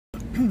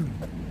Good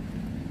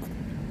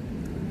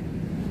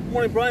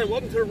morning, Brian.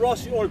 Welcome to the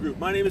Rossi Auto Group.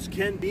 My name is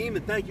Ken Beam,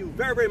 and thank you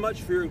very, very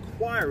much for your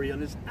inquiry on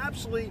this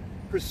absolutely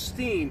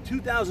pristine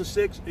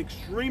 2006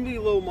 extremely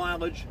low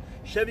mileage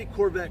Chevy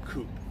Corvette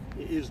Coupe.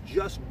 It is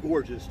just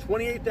gorgeous.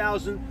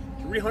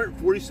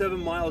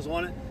 28,347 miles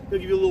on it. I'll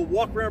give you a little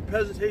walk around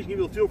presentation, give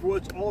you a feel for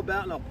what it's all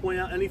about, and I'll point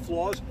out any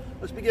flaws.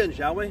 Let's begin,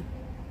 shall we?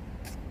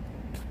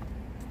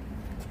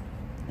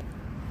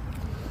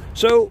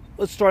 So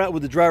let's start out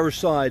with the driver's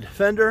side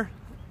fender.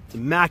 It's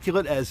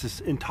immaculate, as this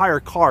entire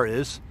car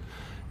is.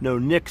 No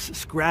nicks,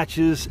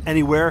 scratches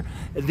anywhere.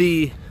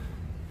 The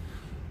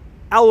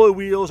alloy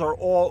wheels are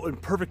all in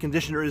perfect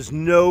condition. There is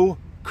no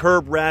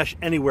curb rash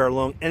anywhere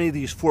along any of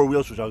these four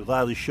wheels, which I'll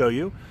gladly show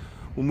you.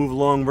 We'll move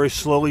along very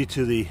slowly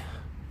to the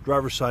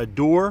driver's side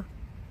door.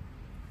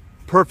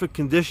 Perfect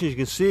condition, as you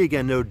can see.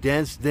 Again, no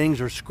dents,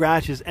 dings, or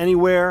scratches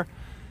anywhere,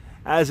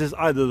 as is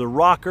either the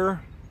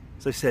rocker.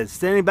 As I said,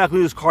 standing back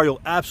with this car, you'll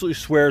absolutely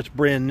swear it's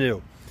brand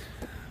new.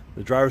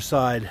 The driver's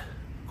side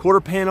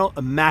quarter panel,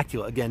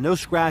 immaculate. Again, no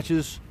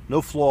scratches,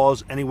 no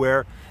flaws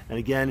anywhere. And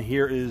again,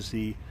 here is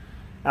the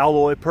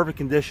alloy, perfect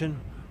condition.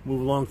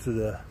 Move along to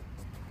the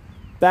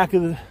back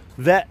of the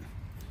Vette.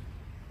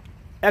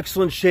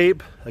 Excellent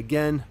shape.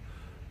 Again,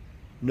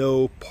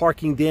 no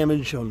parking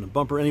damage on the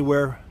bumper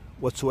anywhere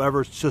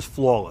whatsoever. It's just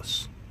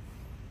flawless.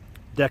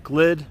 Deck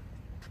lid,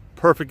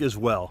 perfect as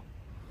well.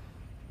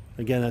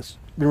 Again, that's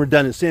been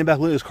redundant. Standing back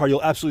with this car,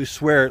 you'll absolutely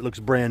swear it looks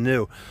brand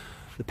new.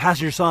 The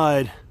passenger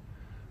side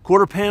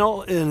quarter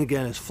panel, and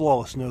again, it's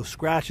flawless. No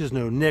scratches,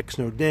 no nicks,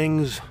 no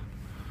dings,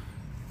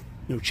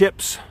 no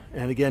chips.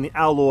 And again, the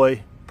alloy,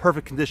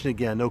 perfect condition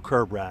again, no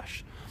curb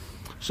rash.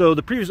 So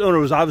the previous owner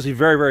was obviously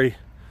very, very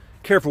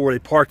careful where they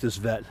parked this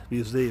Vette,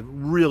 because they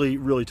really,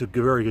 really took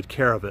very good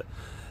care of it.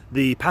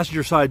 The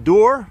passenger side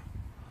door,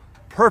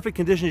 perfect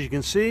condition, as you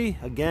can see.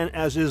 Again,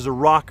 as is the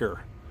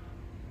rocker.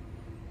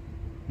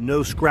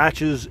 No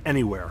scratches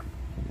anywhere.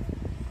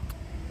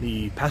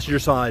 The passenger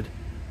side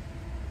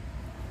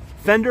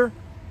fender,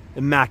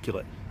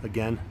 immaculate.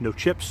 Again, no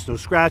chips, no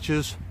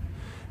scratches.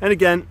 And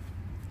again,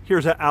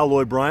 here's that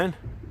alloy, Brian.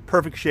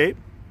 Perfect shape.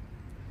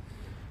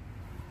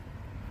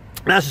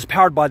 And this is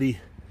powered by the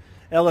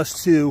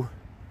LS2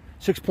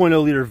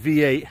 6.0 liter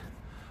V8,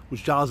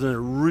 which dials in a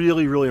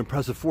really, really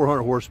impressive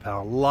 400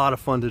 horsepower. A lot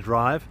of fun to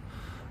drive.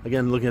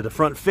 Again, looking at the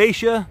front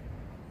fascia,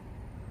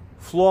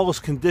 flawless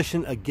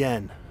condition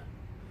again.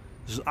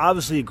 This is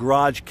obviously a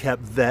garage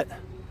kept Vette,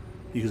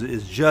 because it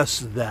is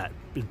just that,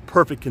 in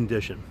perfect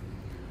condition.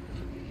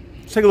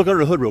 Let's take a look under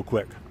the hood real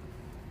quick.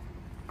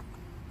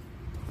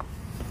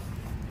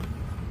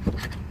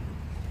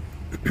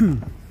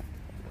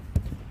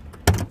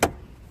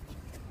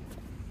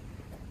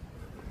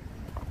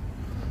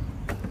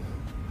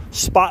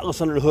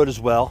 Spotless under the hood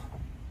as well.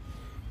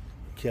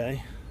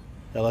 Okay,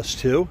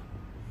 LS2.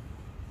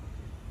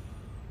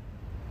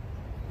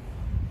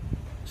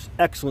 It's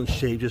excellent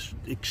shape, just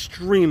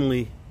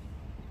extremely,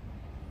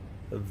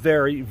 a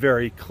very,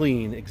 very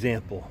clean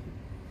example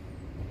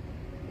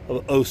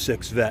of an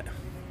 06 Vette.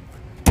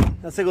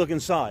 Let's take a look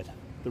inside.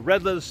 The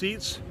red leather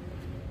seats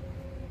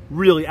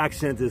really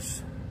accent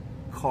this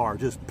car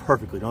just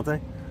perfectly, don't they?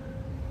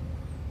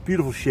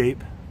 Beautiful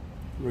shape,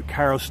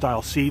 Recaro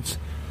style seats.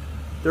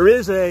 There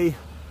is a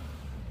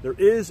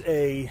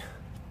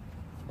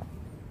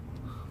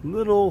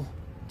little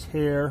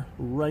tear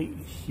right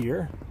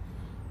here.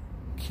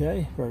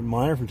 Okay, very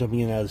minor from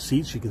jumping in and out of the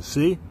seats, you can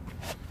see.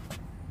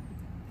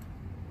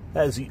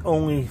 That is the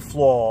only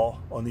flaw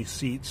on these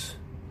seats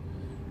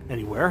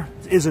anywhere.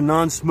 It is a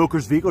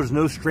non-smoker's vehicle. There's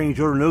no strange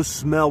odor, no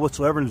smell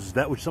whatsoever in this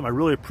Vette, which is something I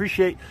really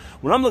appreciate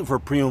when I'm looking for a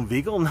pre-owned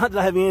vehicle. Not that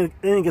I have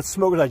anything against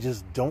smokers, I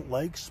just don't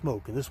like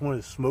smoke, and this one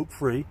is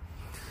smoke-free.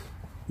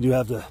 You do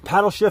have the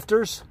paddle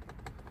shifters.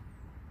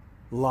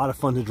 A lot of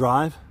fun to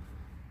drive.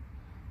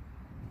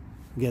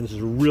 Again, this is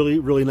a really,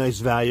 really nice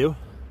value,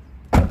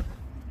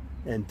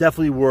 and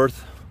definitely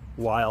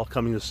worthwhile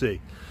coming to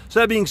see. So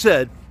that being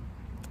said,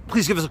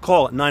 please give us a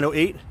call at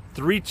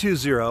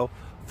 908-320-4464,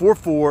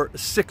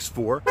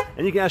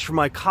 and you can ask for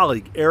my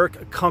colleague,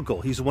 Eric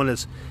Kunkel. He's the one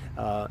that's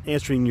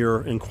answering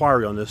your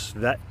inquiry on this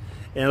Vette,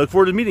 and I look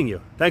forward to meeting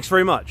you. Thanks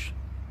very much.